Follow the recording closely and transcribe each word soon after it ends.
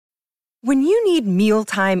When you need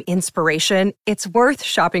mealtime inspiration, it's worth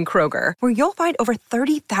shopping Kroger, where you'll find over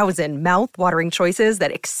 30,000 mouth-watering choices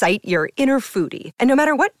that excite your inner foodie. And no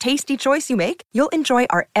matter what tasty choice you make, you'll enjoy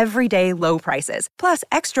our everyday low prices, plus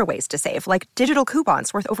extra ways to save, like digital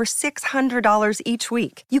coupons worth over $600 each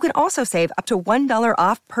week. You can also save up to $1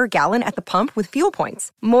 off per gallon at the pump with fuel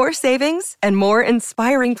points. More savings and more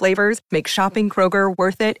inspiring flavors make shopping Kroger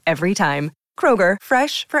worth it every time. Kroger,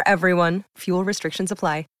 fresh for everyone. Fuel restrictions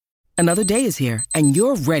apply. Another day is here, and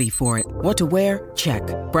you're ready for it. What to wear? Check.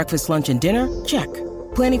 Breakfast, lunch, and dinner? Check.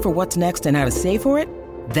 Planning for what's next and how to save for it?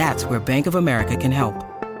 That's where Bank of America can help.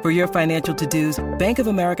 For your financial to-dos, Bank of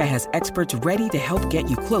America has experts ready to help get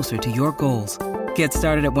you closer to your goals. Get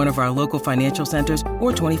started at one of our local financial centers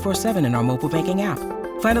or 24/7 in our mobile banking app.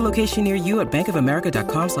 Find a location near you at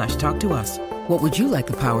bankofamerica.com/talktous. What would you like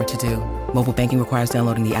the power to do? Mobile banking requires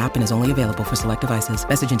downloading the app and is only available for select devices.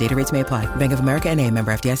 Message and data rates may apply. Bank of America N.A.,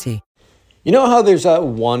 member FDIC. You know how there's that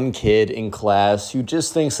one kid in class who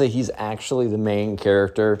just thinks that he's actually the main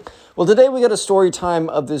character? Well, today we got a story time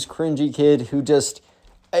of this cringy kid who he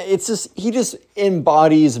just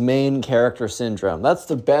embodies main character syndrome. That's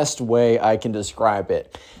the best way I can describe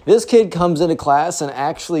it. This kid comes into class and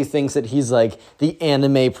actually thinks that he's like the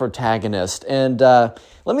anime protagonist. And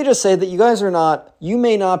let me just say that you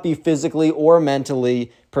may not be physically or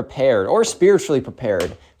mentally prepared or spiritually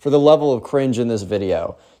prepared for the level of cringe in this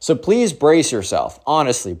video. So please brace yourself.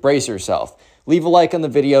 Honestly, brace yourself. Leave a like on the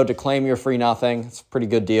video to claim your free nothing. It's a pretty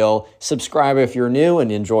good deal. Subscribe if you're new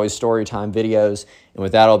and enjoy Storytime videos. And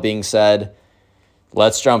with that all being said,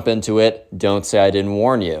 let's jump into it. Don't say I didn't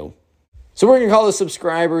warn you. So we're going to call the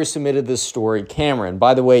subscriber who submitted this story Cameron.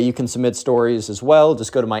 By the way, you can submit stories as well.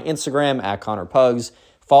 Just go to my Instagram, @ConnorPugs.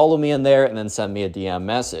 Follow me in there and then send me a DM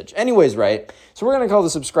message. Anyways, right? So we're going to call the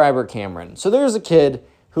subscriber Cameron. So there's a kid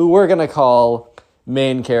who we're going to call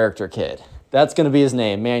main character kid. That's going to be his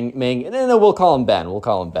name. No, we'll call him Ben.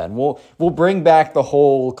 We'll bring back the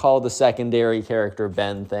whole call the secondary character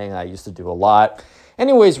Ben thing I used to do a lot.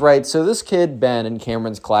 Anyways, right, so this kid, Ben, in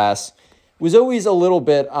Cameron's class, was always a little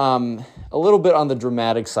bit on the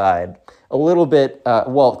dramatic side.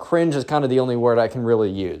 Cringe is kind of the only word I can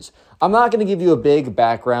really use. I'm not going to give you a big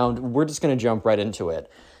background. We're just going to jump right into it.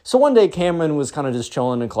 So one day, Cameron was kind of just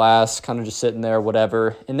chilling in class, kind of just sitting there,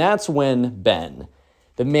 whatever. And that's when Ben,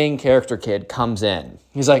 the main character kid, comes in.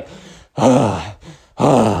 He's like,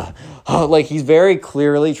 like he's very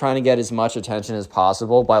clearly trying to get as much attention as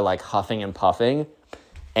possible by like huffing and puffing.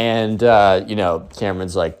 And,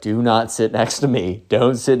 Cameron's like, do not sit next to me.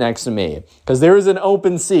 Don't sit next to me. Because there was an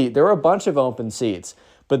open seat. There were a bunch of open seats,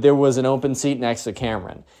 but there was an open seat next to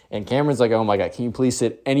Cameron. And Cameron's like, oh my God, can you please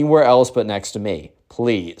sit anywhere else but next to me?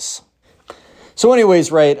 Please. So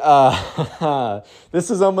anyways, right, this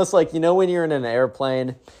is almost like, when you're in an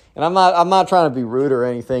airplane, and I'm not trying to be rude or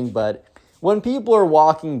anything, but when people are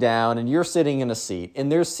walking down and you're sitting in a seat and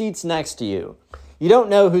there's seats next to you, you don't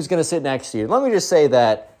know who's going to sit next to you. Let me just say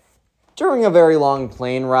that during a very long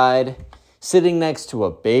plane ride, sitting next to a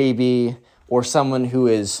baby or someone who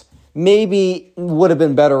is maybe would have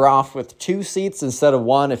been better off with 2 seats instead of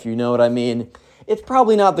 1, if you know what I mean, it's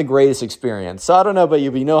probably not the greatest experience. So I don't know about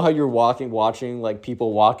you, but you know how you're watching like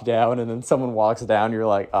people walk down and then someone walks down, you're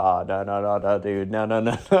like, oh, no, dude,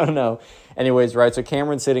 no. Anyways, right, so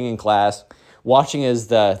Cameron's sitting in class, watching as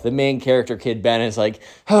the main character kid, Ben, is like,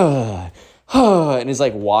 and is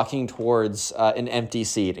like walking towards an empty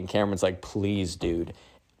seat. And Cameron's like, please, dude,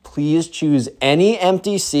 please choose any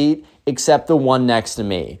empty seat except the one next to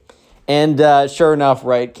me. And sure enough,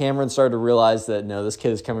 right, Cameron started to realize that, no, this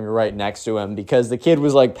kid is coming right next to him because the kid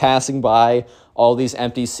was like passing by all these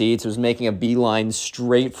empty seats, was making a beeline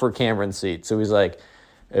straight for Cameron's seat. So he's like,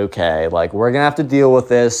 okay, like we're going to have to deal with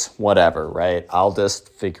this, whatever, right? I'll just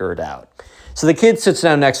figure it out. So the kid sits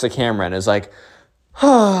down next to Cameron and is like,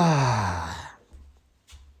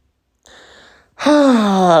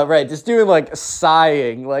 right, just doing like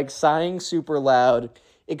sighing super loud.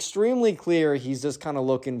 Extremely clear he's just kind of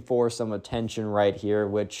looking for some attention right here,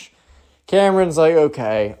 which Cameron's like,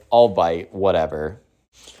 okay, I'll bite, whatever.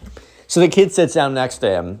 So the kid sits down next to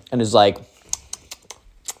him and is like,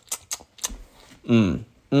 I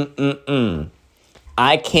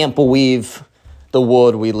can't believe the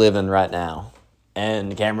world we live in right now.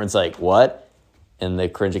 And Cameron's like, what? And the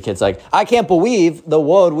cringy kid's like, I can't believe the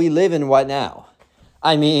world we live in right now.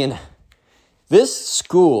 I mean, this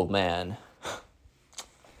school, man.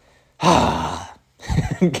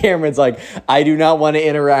 Cameron's like, I do not want to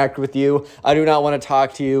interact with you. I do not want to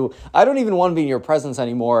talk to you. I don't even want to be in your presence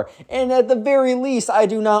anymore. And at the very least, I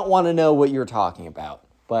do not want to know what you're talking about.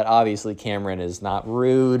 But obviously, Cameron is not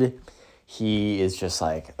rude. he is just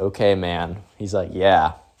like, okay, man. He's like,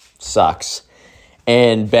 yeah, sucks.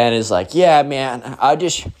 And Ben is like, yeah, man,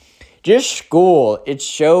 just school, it's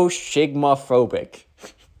so sigma-phobic.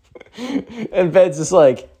 And Ben's just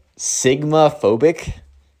like, sigma-phobic?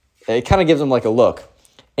 It kind of gives him like a look.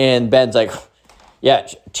 And Ben's like, yeah,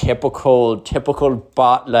 typical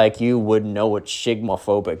bot like you would know what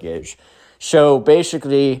sigma-phobic is. So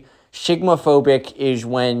basically, sigma-phobic is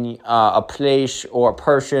when a place or a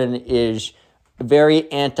person is very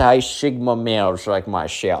anti-sigma males like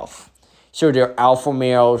myself. So they're alpha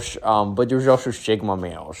males, but there's also sigma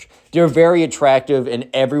males. They're very attractive and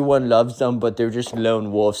everyone loves them, but they're just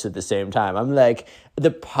lone wolves at the same time. I'm like the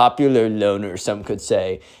popular loner, some could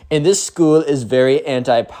say. And this school is very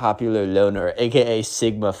anti-popular loner, aka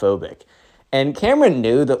sigma-phobic. And Cameron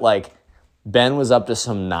knew that, like, Ben was up to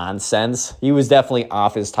some nonsense. He was definitely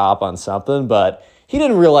off his top on something, but he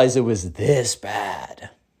didn't realize it was this bad.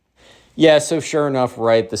 Yeah, so sure enough,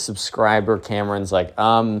 right, the subscriber Cameron's like,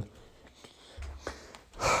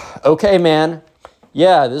 okay, man.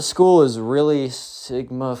 Yeah, this school is really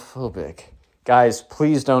sigma-phobic. Guys,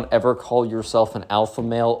 please don't ever call yourself an alpha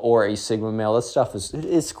male or a sigma male. That stuff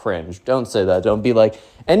is cringe. Don't say that. Don't be like,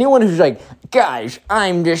 anyone who's like, guys,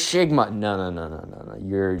 I'm just sigma. No.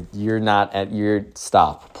 You're not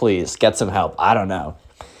stop. Please, get some help. I don't know.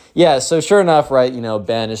 Yeah, so sure enough, right,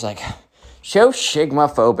 Ben is like, so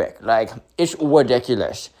sigma-phobic. Like, it's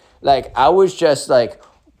ridiculous. Like, I was just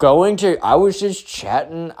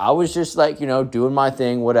chatting. I was just like, doing my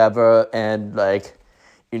thing, whatever. And like,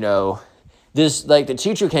 this, like, the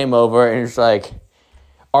teacher came over and was like,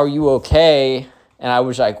 are you okay? And I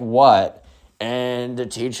was like, what? And the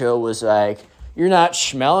teacher was like, you're not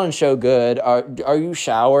smelling so good. Are you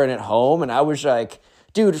showering at home? And I was like,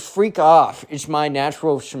 dude, freak off. It's my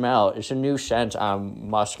natural smell. It's a new scent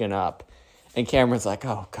I'm musking up. And Cameron's like,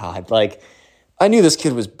 oh, God. Like, I knew this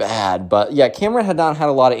kid was bad. But, yeah, Cameron had not had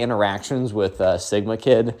a lot of interactions with Sigma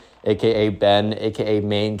Kid, a.k.a. Ben, a.k.a.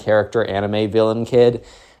 main character anime villain kid.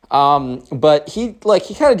 But he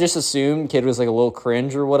kind of just assumed kid was like a little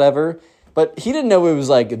cringe or whatever, but he didn't know it was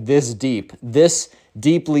like this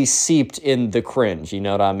deeply seeped in the cringe. You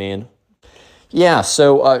know what I mean? Yeah.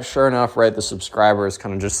 So, sure enough, right. The subscriber is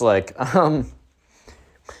kind of just like,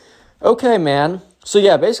 okay, man. So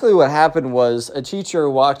yeah, basically what happened was a teacher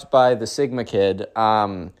walked by the Sigma Kid,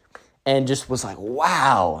 and just was like,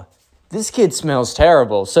 wow, this kid smells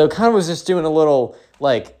terrible. So kind of was just doing a little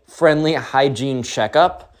like friendly hygiene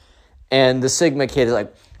checkup. And the Sigma Kid is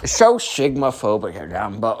like, so sigma-phobic here,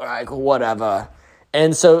 but like, whatever.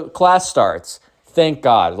 And so class starts. Thank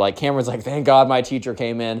God. Like, Cameron's like, thank God my teacher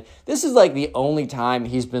came in. This is like the only time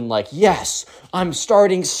he's been like, yes, I'm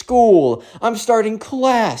starting school. I'm starting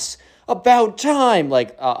class. About time.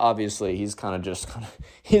 Like, obviously, he's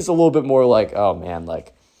he's a little bit more like, oh man,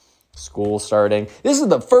 like, school starting. This is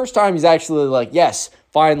the first time he's actually like, yes,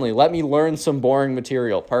 finally, let me learn some boring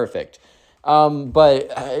material. Perfect.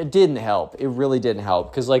 But it didn't help. It really didn't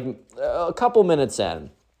help. Because, like, a couple minutes in,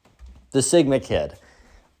 the Sigma Kid,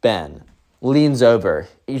 Ben, leans over.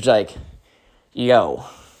 He's like, yo,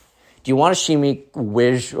 do you want to see me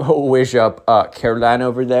whiz up Caroline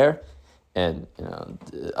over there? And,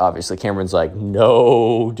 obviously Cameron's like,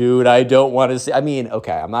 no, dude, I don't want to see. I mean,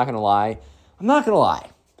 okay, I'm not going to lie.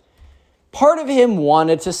 Part of him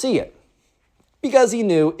wanted to see it, because he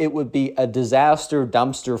knew it would be a disaster,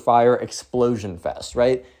 dumpster fire, explosion fest,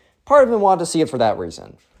 right? Part of him wanted to see it for that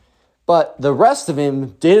reason. But the rest of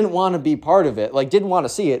him didn't want to be part of it, didn't want to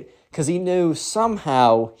see it, because he knew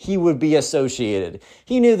somehow he would be associated.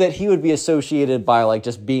 He knew that he would be associated by,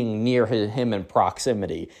 just being near him in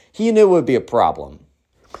proximity. He knew it would be a problem.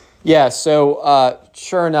 Yeah, so,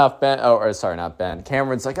 sure enough,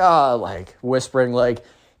 Cameron's like, whispering,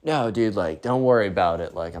 no, dude, don't worry about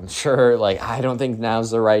it. I'm sure, I don't think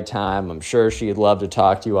now's the right time. I'm sure she'd love to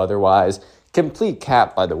talk to you otherwise. Complete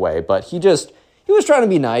cap, by the way, but he was trying to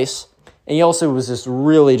be nice, and he also was just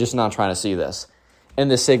really just not trying to see this. And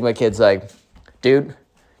the Sigma Kid's like, dude,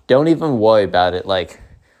 don't even worry about it.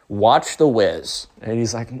 Watch The Wiz. And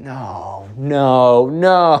he's like, no,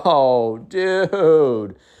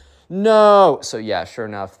 dude, no. So yeah, sure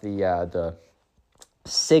enough, the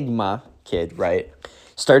Sigma Kid, right,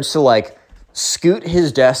 starts to scoot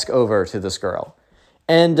his desk over to this girl.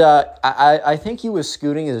 And I think he was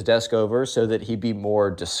scooting his desk over so that he'd be more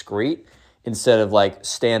discreet instead of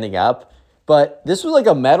standing up. But this was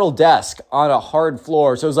a metal desk on a hard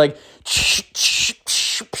floor. So it was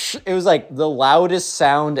it was the loudest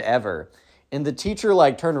sound ever. And the teacher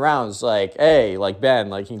turned around and was like, hey, Ben,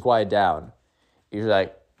 can you quiet down? He was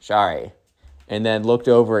like, sorry. And then looked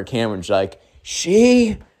over at Cameron. She's like,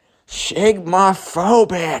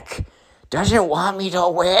 Sigmophobic. Doesn't want me to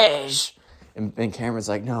wish. And Cameron's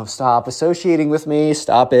like, no, stop associating with me.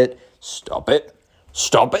 Stop it. Stop it.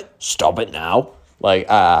 Stop it. Stop it now. Like,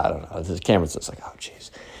 I don't know. Cameron's just like, oh,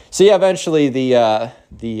 jeez. So, yeah, eventually I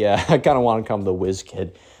kind of want to call him the whiz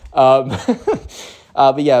kid.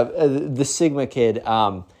 But, yeah, the Sigma kid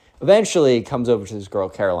eventually comes over to this girl,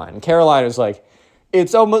 Caroline. And Caroline is like,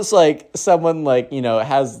 it's almost like someone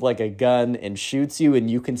has like a gun and shoots you and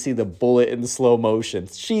you can see the bullet in slow motion.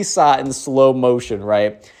 She saw it in slow motion,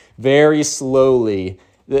 right? Very slowly,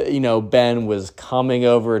 Ben was coming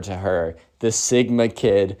over to her, the Sigma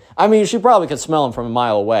kid. I mean, she probably could smell him from a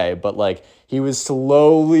mile away, but like he was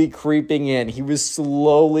slowly creeping in. He was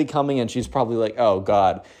slowly coming in. She's probably like, oh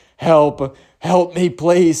God, help me,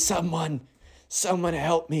 please. Someone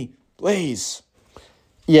help me, please.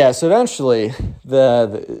 Yeah, so eventually,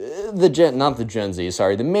 the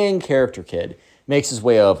main character kid makes his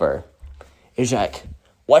way over. He's like,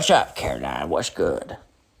 what's up, Caroline? What's good?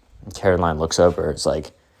 And Caroline looks over. It's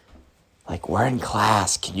like, we're in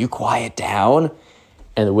class. Can you quiet down?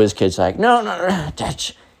 And the whiz kid's like, no,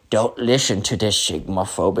 don't listen to the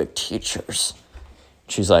Sigmophobic teachers.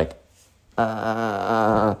 She's like,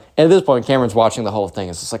 and at this point, Cameron's watching the whole thing.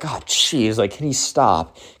 It's just like, oh, geez, like, can he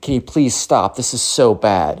stop? Can he please stop? This is so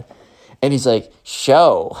bad. And he's like,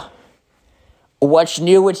 so, what's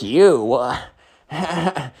new with you?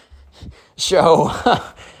 So,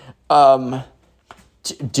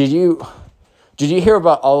 did you hear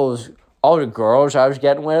about all the girls I was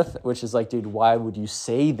getting with? Which is like, dude, why would you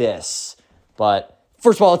say this? But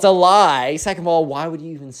first of all, it's a lie. Second of all, why would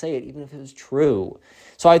you even say it, even if it was true?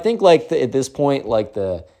 So I think at this point, I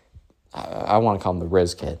want to call him the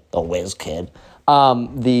whiz kid.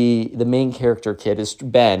 The main character kid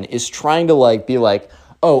Ben is trying to be like,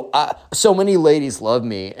 oh, so many ladies love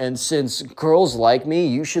me, and since girls like me,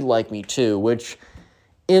 you should like me too, which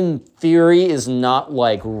in theory is not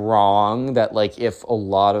wrong, that if a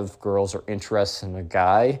lot of girls are interested in a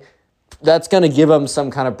guy, that's going to give him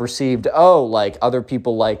some kind of perceived, other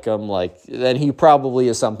people like him, then he probably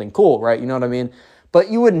is something cool, right? You know what I mean? But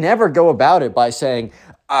you would never go about it by saying,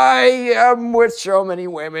 I am with so many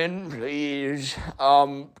women, please,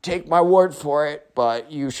 take my word for it, but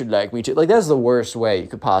you should like me too. That's the worst way you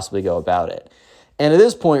could possibly go about it. And at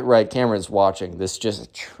this point, right, Cameron's watching this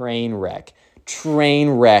just train wreck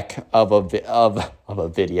of a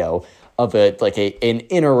video, of an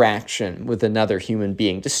interaction with another human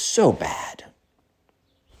being, just so bad.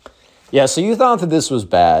 Yeah, so you thought that this was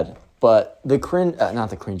bad. But not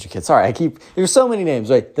the cringy kid. Sorry, there's so many names,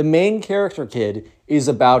 right? The main character kid is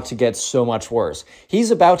about to get so much worse. He's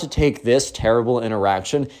about to take this terrible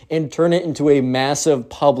interaction and turn it into a massive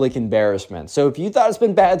public embarrassment. So if you thought it's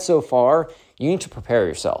been bad so far, you need to prepare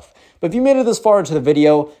yourself. But if you made it this far into the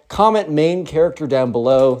video, comment main character down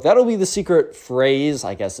below. That'll be the secret phrase.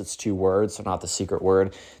 I guess it's 2 words, so not the secret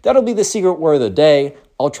word. That'll be the secret word of the day.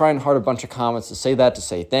 I'll try and heart a bunch of comments to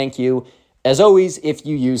say thank you. As always, if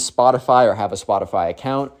you use Spotify or have a Spotify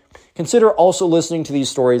account, consider also listening to these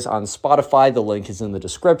stories on Spotify. The link is in the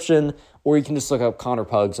description, or you can just look up Connor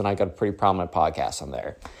Pugs, and I got a pretty prominent podcast on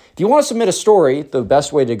there. If you want to submit a story, the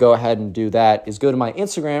best way to go ahead and do that is go to my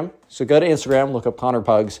Instagram. So go to Instagram, look up Connor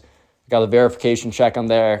Pugs. Got a verification check on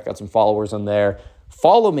there, got some followers on there.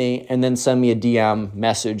 Follow me, and then send me a DM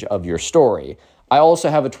message of your story. I also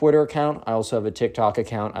have a Twitter account. I also have a TikTok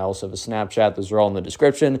account. I also have a Snapchat. Those are all in the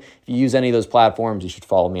description. If you use any of those platforms, you should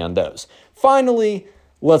follow me on those. Finally,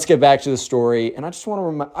 let's get back to the story. And I just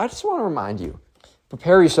want to remind you,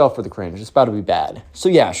 prepare yourself for the cringe. It's about to be bad. So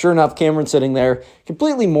yeah, sure enough, Cameron's sitting there,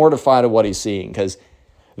 completely mortified of what he's seeing, because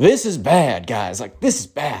this is bad, guys. This is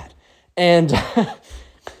bad. And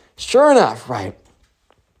sure enough, right,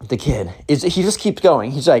 the kid, he just keeps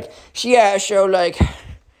going. He's like, yeah, so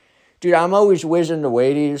dude, I'm always whizzing the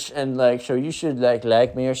ladies, and so you should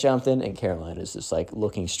like me or something. And Caroline is just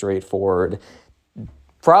looking straight forward,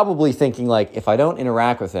 probably thinking if I don't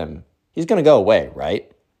interact with him, he's gonna go away,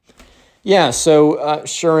 right? Yeah. So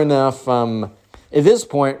sure enough, at this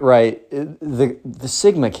point, right, the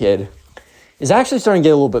Sigma kid is actually starting to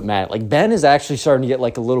get a little bit mad. Ben is actually starting to get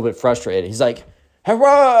a little bit frustrated. He's like,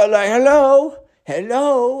 hello.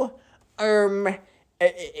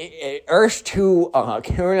 Earth to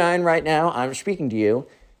Caroline right now, I'm speaking to you.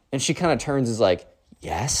 And she kind of turns and is like,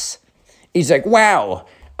 yes. He's like, wow.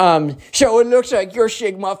 So it looks like you're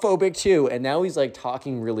Sigmophobic too. And now he's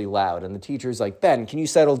talking really loud. And the teacher's like, Ben, can you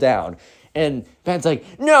settle down? And Ben's like,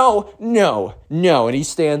 no. And he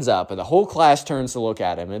stands up and the whole class turns to look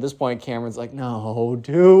at him. And at this point, Cameron's like, no,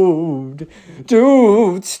 dude,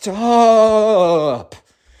 stop.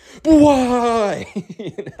 why?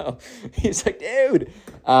 He's like, dude.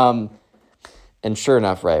 And sure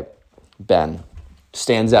enough, right, Ben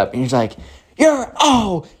stands up and he's like, you're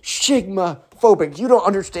Sigma phobic. You don't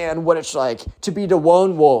understand what it's like to be the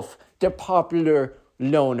lone wolf, the popular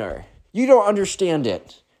loner. You don't understand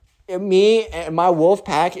it. Me and my wolf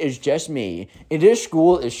pack is just me. And this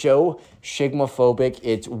school is so Sigma-phobic,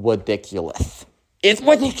 it's ridiculous. It's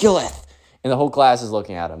ridiculous. And the whole class is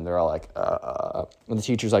looking at him. They're all like, And the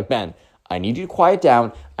teacher's like, Ben, I need you to quiet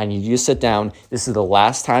down. I need you to sit down. This is the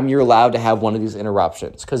last time you're allowed to have one of these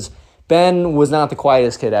interruptions. Because Ben was not the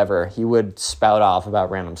quietest kid ever. He would spout off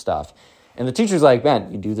about random stuff. And the teacher's like,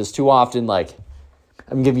 Ben, you do this too often. Like,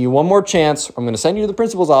 I'm giving you one more chance. I'm going to send you to the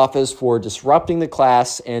principal's office for disrupting the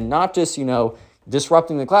class, and not just,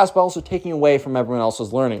 disrupting the class, but also taking away from everyone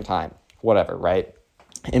else's learning time. Whatever, right?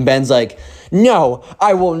 And Ben's like, no,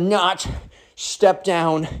 I will not step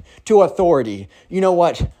down to authority. You know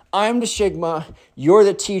what? I'm the Sigma. You're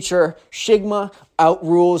the teacher. Sigma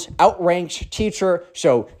outranks teacher.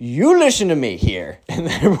 So you listen to me here. And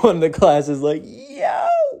then everyone in the class is like, yo.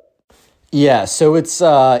 Yeah, so it's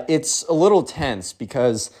a little tense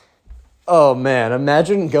because, oh man,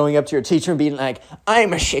 imagine going up to your teacher and being like,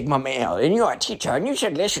 I'm a Sigma male and you're a teacher and you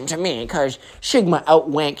should listen to me because Sigma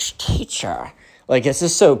outranks teacher. Like, it's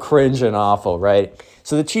just so cringe and awful, right?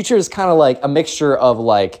 So the teacher is kind of like a mixture of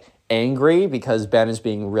like angry because Ben is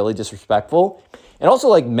being really disrespectful and also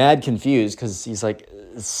like mad confused because he's like,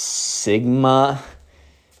 Sigma?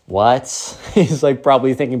 What? He's like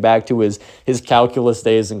probably thinking back to his calculus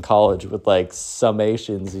days in college with like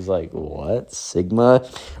summations. He's like, what? Sigma?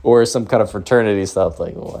 Or some kind of fraternity stuff.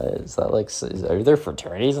 Like, what? Is that like, are there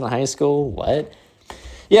fraternities in high school? What?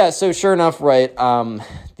 Yeah, so sure enough, right,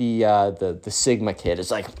 the Sigma kid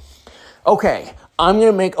is like, okay, I'm going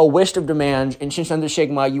to make a list of demands, and since I'm the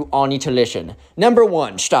Sigma, you all need to listen. Number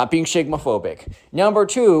 1, stop being Sigma-phobic. Number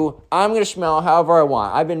 2, I'm going to smell however I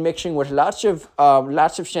want. I've been mixing with lots of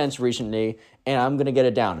scents recently, and I'm going to get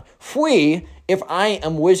it down. 3, if I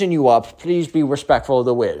am whizzing you up, please be respectful of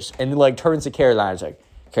the whiz. And like turns to Caroline, is like,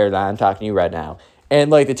 Caroline, I'm talking to you right now. And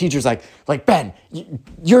like the teacher's like Ben,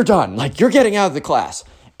 you're done. Like, you're getting out of the class.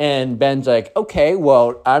 And Ben's like, okay,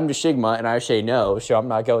 well, I'm the Sigma, and I say no, so I'm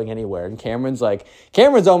not going anywhere. And Cameron's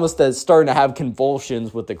almost starting to have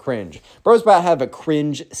convulsions with the cringe. Bro's about to have a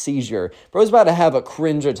cringe seizure. Bro's about to have a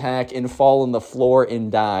cringe attack and fall on the floor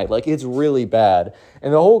and die. Like, it's really bad.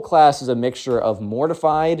 And the whole class is a mixture of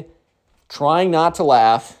mortified, trying not to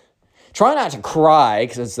laugh, trying not to cry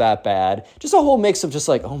because it's that bad. Just a whole mix of just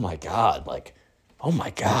like, oh my God, like, oh my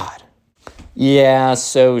God. Yeah,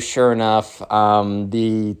 so sure enough,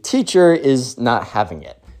 the teacher is not having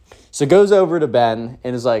it. So goes over to Ben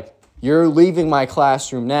and is like, you're leaving my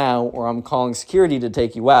classroom now or I'm calling security to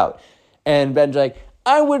take you out. And Ben's like,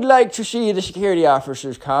 I would like to see the security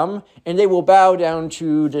officers come and they will bow down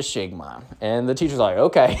to the Sigma. And the teacher's like,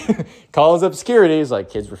 okay. Calls up security. He's like,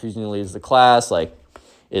 kids refusing to leave the class,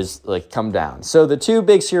 come down. So the 2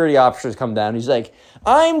 big security officers come down. He's like,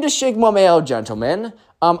 I'm the Sigma male gentleman.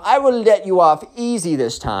 I will let you off easy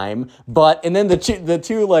this time, and then the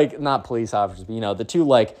two like, not police officers, but the 2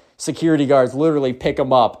 like security guards literally pick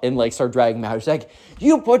him up and like start dragging him out. He's like,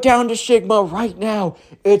 you put down the Sigma right now.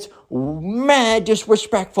 It's mad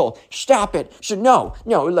disrespectful. Stop it. So no,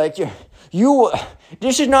 like you,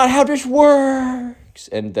 this is not how this works.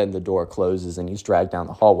 And then the door closes and he's dragged down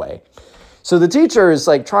the hallway. So the teacher is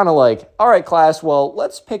like trying to like, all right, class, well,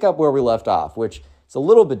 let's pick up where we left off, which is a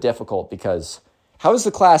little bit difficult because how does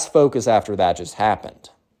the class focus after that just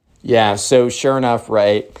happened? Yeah, so sure enough,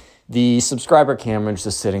 right, the subscriber Cameron's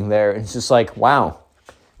just sitting there, and it's just like, wow,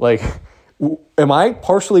 like, am I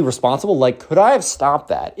partially responsible? Like, could I have stopped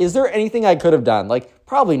that? Is there anything I could have done? Like,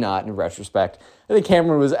 probably not in retrospect. I think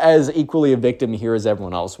Cameron was as equally a victim here as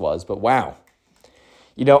everyone else was, but wow.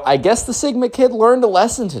 I guess the Sigma kid learned a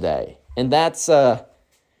lesson today, and that's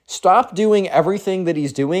stop doing everything that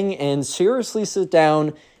he's doing and seriously sit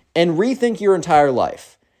down and rethink your entire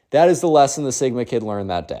life. That is the lesson the Sigma kid learned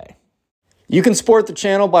that day. You can support the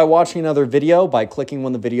channel by watching another video by clicking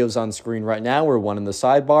one of the videos on screen right now or one in the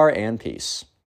sidebar, and peace.